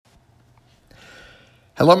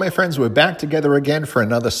Hello, my friends. We're back together again for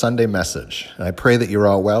another Sunday message. I pray that you're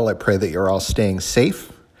all well. I pray that you're all staying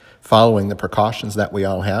safe, following the precautions that we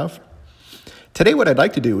all have. Today, what I'd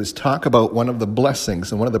like to do is talk about one of the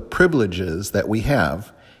blessings and one of the privileges that we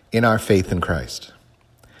have in our faith in Christ.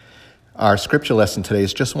 Our scripture lesson today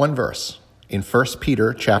is just one verse in 1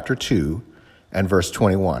 Peter chapter 2 and verse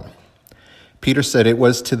 21. Peter said, "It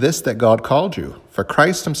was to this that God called you, for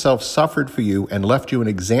Christ himself suffered for you and left you an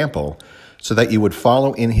example so that you would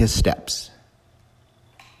follow in his steps."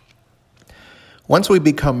 Once we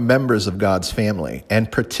become members of God's family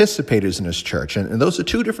and participators in his church, and those are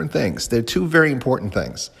two different things. They're two very important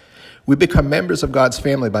things. We become members of God's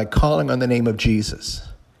family by calling on the name of Jesus.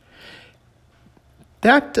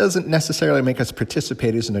 That doesn't necessarily make us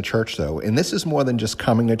participators in a church, though. And this is more than just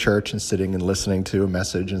coming to church and sitting and listening to a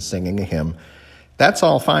message and singing a hymn. That's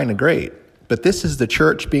all fine and great. But this is the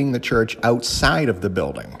church being the church outside of the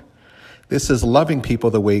building. This is loving people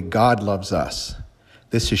the way God loves us.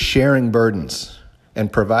 This is sharing burdens and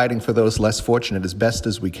providing for those less fortunate as best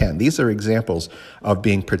as we can. These are examples of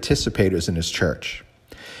being participators in his church.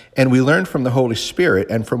 And we learn from the Holy Spirit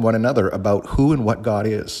and from one another about who and what God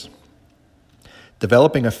is.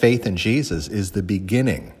 Developing a faith in Jesus is the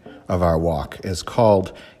beginning of our walk as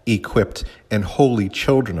called, equipped, and holy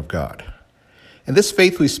children of God. And this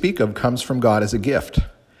faith we speak of comes from God as a gift,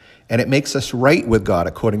 and it makes us right with God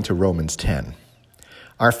according to Romans 10.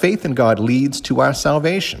 Our faith in God leads to our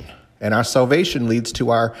salvation, and our salvation leads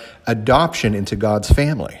to our adoption into God's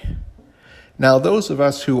family. Now, those of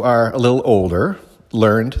us who are a little older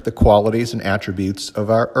learned the qualities and attributes of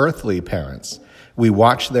our earthly parents. We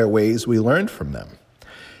watched their ways, we learned from them.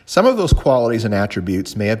 Some of those qualities and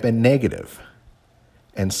attributes may have been negative,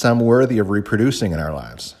 and some worthy of reproducing in our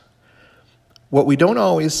lives. What we don't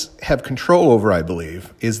always have control over, I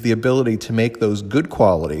believe, is the ability to make those good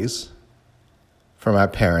qualities from our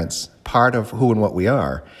parents part of who and what we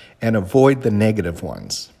are, and avoid the negative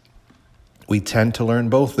ones. We tend to learn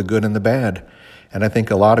both the good and the bad, and I think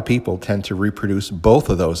a lot of people tend to reproduce both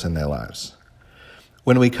of those in their lives.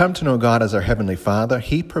 When we come to know God as our Heavenly Father,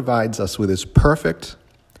 he provides us with his perfect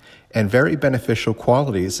and very beneficial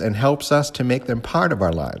qualities and helps us to make them part of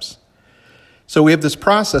our lives. So we have this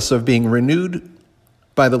process of being renewed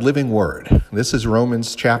by the living word. This is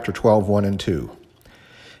Romans chapter 12, 1 and 2.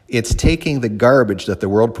 It's taking the garbage that the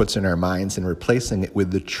world puts in our minds and replacing it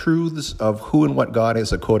with the truths of who and what God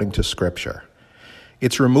is according to Scripture.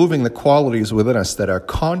 It's removing the qualities within us that are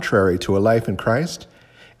contrary to a life in Christ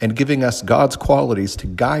and giving us God's qualities to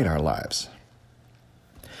guide our lives.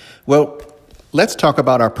 Well, let's talk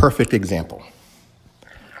about our perfect example.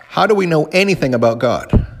 How do we know anything about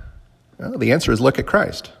God? Well, the answer is look at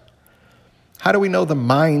Christ. How do we know the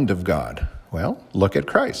mind of God? Well, look at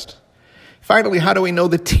Christ. Finally, how do we know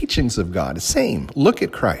the teachings of God? Same, look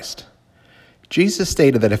at Christ. Jesus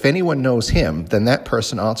stated that if anyone knows him, then that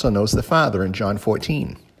person also knows the Father in John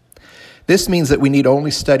 14. This means that we need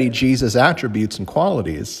only study Jesus' attributes and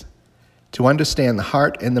qualities to understand the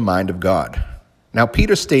heart and the mind of God. Now,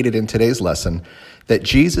 Peter stated in today's lesson that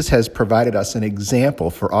Jesus has provided us an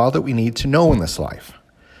example for all that we need to know in this life.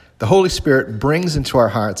 The Holy Spirit brings into our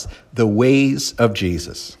hearts the ways of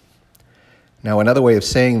Jesus. Now, another way of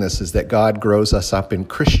saying this is that God grows us up in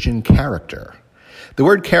Christian character. The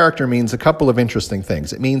word character means a couple of interesting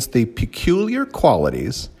things. It means the peculiar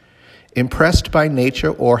qualities impressed by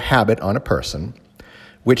nature or habit on a person,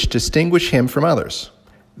 which distinguish him from others.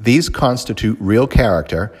 These constitute real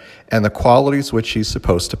character, and the qualities which he's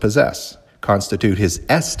supposed to possess constitute his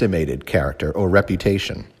estimated character or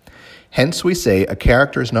reputation. Hence, we say a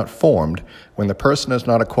character is not formed when the person has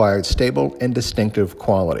not acquired stable and distinctive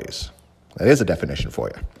qualities. That is a definition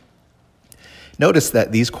for you. Notice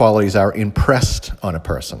that these qualities are impressed on a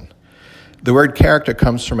person. The word character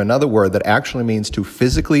comes from another word that actually means to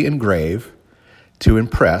physically engrave, to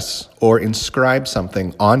impress, or inscribe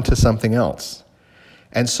something onto something else.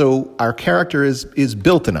 And so our character is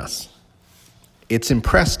built in us. It's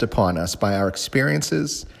impressed upon us by our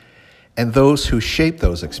experiences and those who shape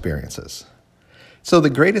those experiences. So the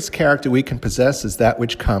greatest character we can possess is that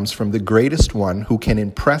which comes from the greatest one who can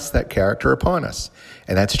impress that character upon us,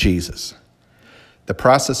 and that's Jesus. The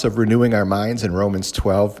process of renewing our minds in Romans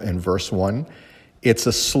 12 and verse 1, it's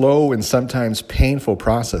a slow and sometimes painful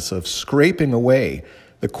process of scraping away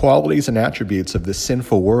the qualities and attributes of this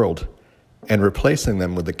sinful world and replacing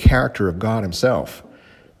them with the character of God himself.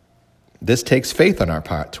 This takes faith on our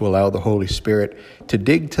part to allow the Holy Spirit to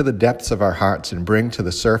dig to the depths of our hearts and bring to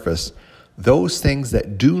the surface those things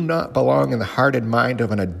that do not belong in the heart and mind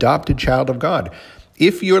of an adopted child of God.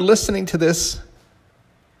 If you're listening to this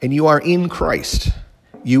and you are in Christ,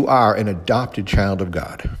 you are an adopted child of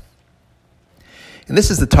God. And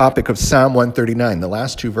this is the topic of Psalm 139, the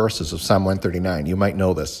last two verses of Psalm 139. You might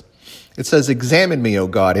know this. It says, "Examine me, O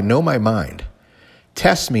God, and know my mind.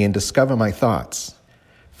 Test me and discover my thoughts.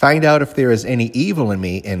 Find out if there is any evil in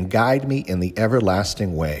me and guide me in the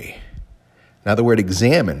everlasting way." Now, the word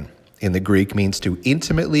examine in the Greek means to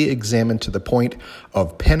intimately examine to the point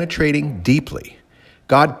of penetrating deeply.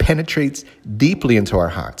 God penetrates deeply into our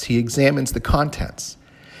hearts. He examines the contents.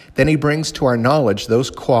 Then he brings to our knowledge those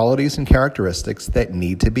qualities and characteristics that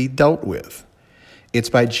need to be dealt with. It's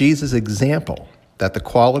by Jesus' example that the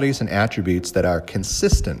qualities and attributes that are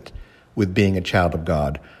consistent with being a child of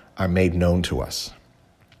God are made known to us.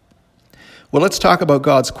 Well, let's talk about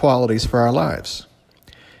God's qualities for our lives.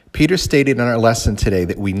 Peter stated in our lesson today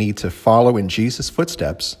that we need to follow in Jesus'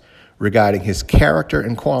 footsteps regarding his character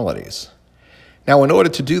and qualities. Now, in order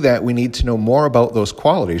to do that, we need to know more about those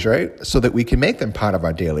qualities, right? So that we can make them part of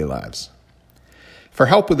our daily lives. For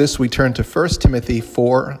help with this, we turn to 1 Timothy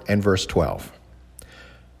 4 and verse 12.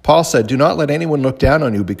 Paul said, "Do not let anyone look down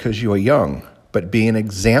on you because you are young, but be an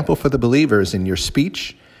example for the believers in your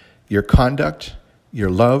speech, your conduct, your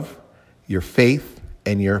love, your faith,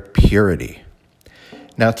 and your purity."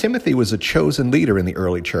 Now, Timothy was a chosen leader in the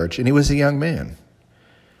early church, and he was a young man.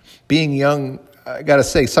 Being young, I got to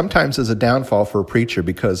say, sometimes is a downfall for a preacher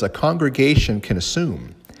because a congregation can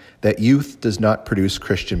assume that youth does not produce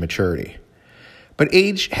Christian maturity. But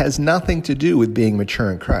age has nothing to do with being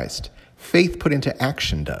mature in Christ. Faith put into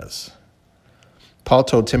action does. Paul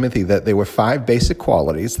told Timothy that there were 5 basic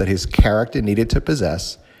qualities that his character needed to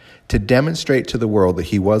possess to demonstrate to the world that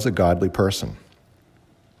he was a godly person.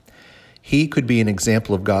 He could be an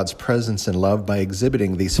example of God's presence and love by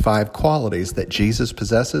exhibiting these 5 qualities that Jesus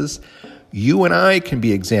possesses. You and I can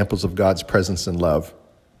be examples of God's presence and love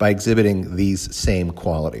by exhibiting these same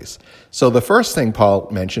qualities. So the first thing Paul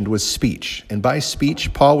mentioned was speech. And by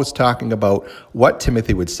speech, Paul was talking about what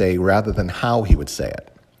Timothy would say rather than how he would say it.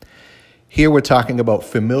 Here we're talking about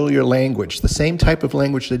familiar language, the same type of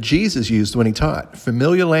language that Jesus used when he taught.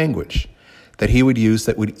 Familiar language that he would use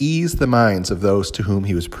that would ease the minds of those to whom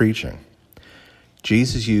he was preaching.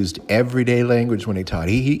 Jesus used everyday language when he taught.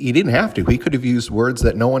 He didn't have to. He could have used words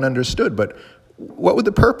that no one understood, but what would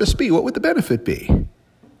the purpose be? What would the benefit be?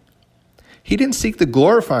 He didn't seek to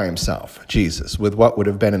glorify himself, Jesus, with what would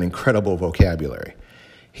have been an incredible vocabulary.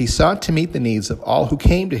 He sought to meet the needs of all who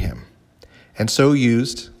came to him, and so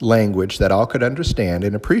used language that all could understand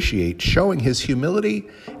and appreciate, showing his humility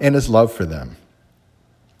and his love for them.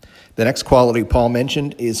 The next quality Paul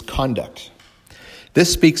mentioned is conduct.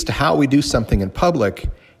 This speaks to how we do something in public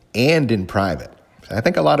and in private. I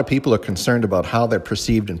think a lot of people are concerned about how they're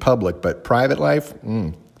perceived in public, but private life,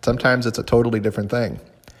 sometimes it's a totally different thing.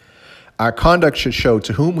 Our conduct should show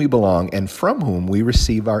to whom we belong and from whom we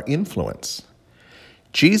receive our influence.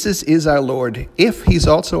 Jesus is our Lord if he's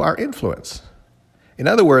also our influence. In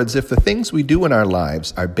other words, if the things we do in our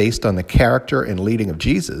lives are based on the character and leading of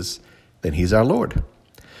Jesus, then he's our Lord.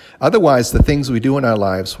 Otherwise, the things we do in our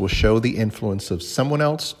lives will show the influence of someone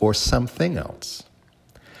else or something else.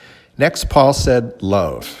 Next, Paul said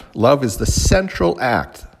love. Love is the central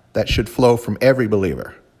act that should flow from every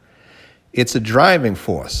believer. It's a driving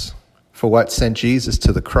force for what sent Jesus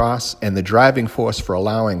to the cross and the driving force for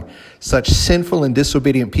allowing such sinful and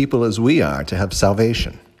disobedient people as we are to have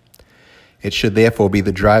salvation. It should therefore be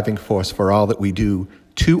the driving force for all that we do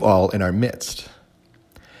to all in our midst.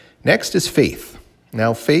 Next is faith.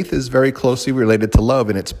 Now, faith is very closely related to love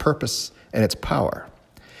in its purpose and its power.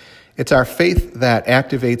 It's our faith that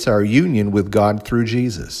activates our union with God through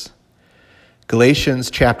Jesus. Galatians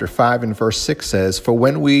chapter 5 and verse 6 says, "For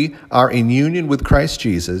when we are in union with Christ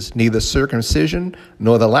Jesus, neither circumcision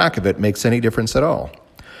nor the lack of it makes any difference at all.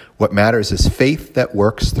 What matters is faith that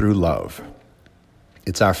works through love."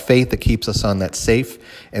 It's our faith that keeps us on that safe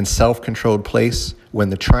and self-controlled place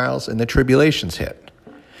when the trials and the tribulations hit.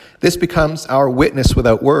 This becomes our witness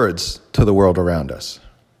without words to the world around us.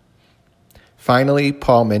 Finally,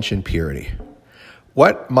 Paul mentioned purity.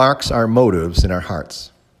 What marks our motives in our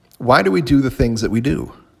hearts? Why do we do the things that we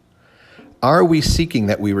do? Are we seeking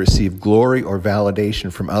that we receive glory or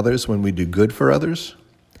validation from others when we do good for others?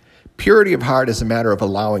 Purity of heart is a matter of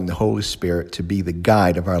allowing the Holy Spirit to be the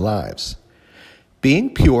guide of our lives.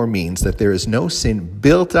 Being pure means that there is no sin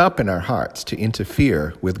built up in our hearts to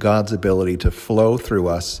interfere with God's ability to flow through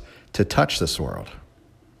us to touch this world.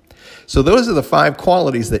 So those are the 5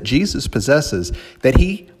 qualities that Jesus possesses that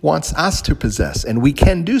he wants us to possess. And we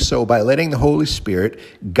can do so by letting the Holy Spirit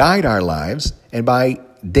guide our lives and by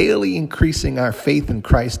daily increasing our faith in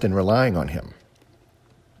Christ and relying on him.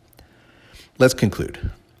 Let's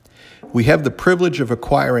conclude. We have the privilege of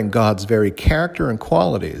acquiring God's very character and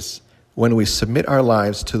qualities when we submit our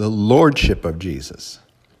lives to the lordship of Jesus.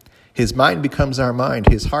 His mind becomes our mind.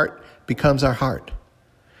 His heart becomes our heart.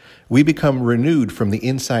 We become renewed from the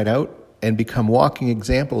inside out and become walking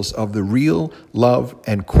examples of the real love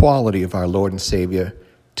and quality of our Lord and Savior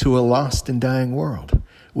to a lost and dying world.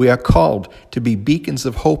 We are called to be beacons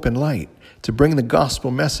of hope and light, to bring the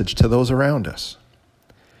gospel message to those around us.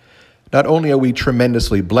 Not only are we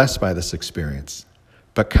tremendously blessed by this experience,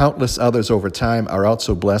 but countless others over time are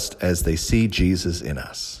also blessed as they see Jesus in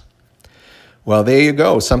us. Well, there you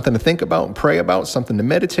go. Something to think about and pray about, something to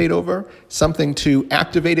meditate over, something to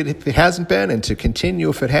activate it if it hasn't been, and to continue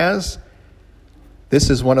if it has. This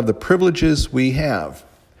is one of the privileges we have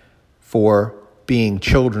for being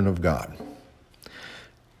children of God.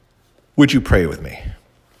 Would you pray with me?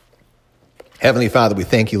 Heavenly Father, we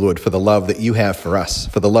thank you, Lord, for the love that you have for us,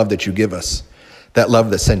 for the love that you give us, that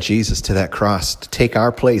love that sent Jesus to that cross, to take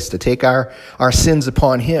our place, to take our sins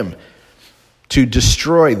upon him, to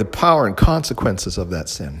destroy the power and consequences of that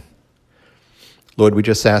sin. Lord, we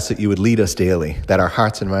just ask that you would lead us daily, that our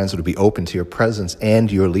hearts and minds would be open to your presence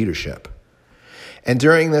and your leadership. And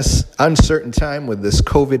during this uncertain time with this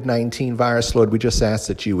COVID-19 virus, Lord, we just ask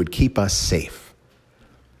that you would keep us safe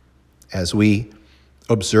as we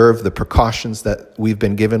observe the precautions that we've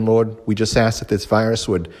been given, Lord. We just ask that this virus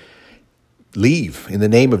would leave in the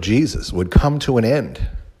name of Jesus, would come to an end.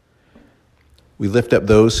 We lift up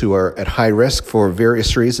those who are at high risk for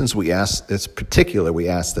various reasons. We ask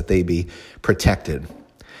that they be protected.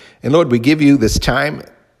 And Lord, we give you this time.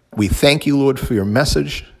 We thank you, Lord, for your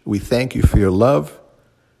message. We thank you for your love.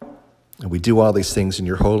 And we do all these things in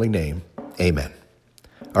your holy name. Amen.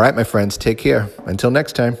 All right, my friends, take care. Until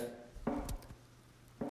next time.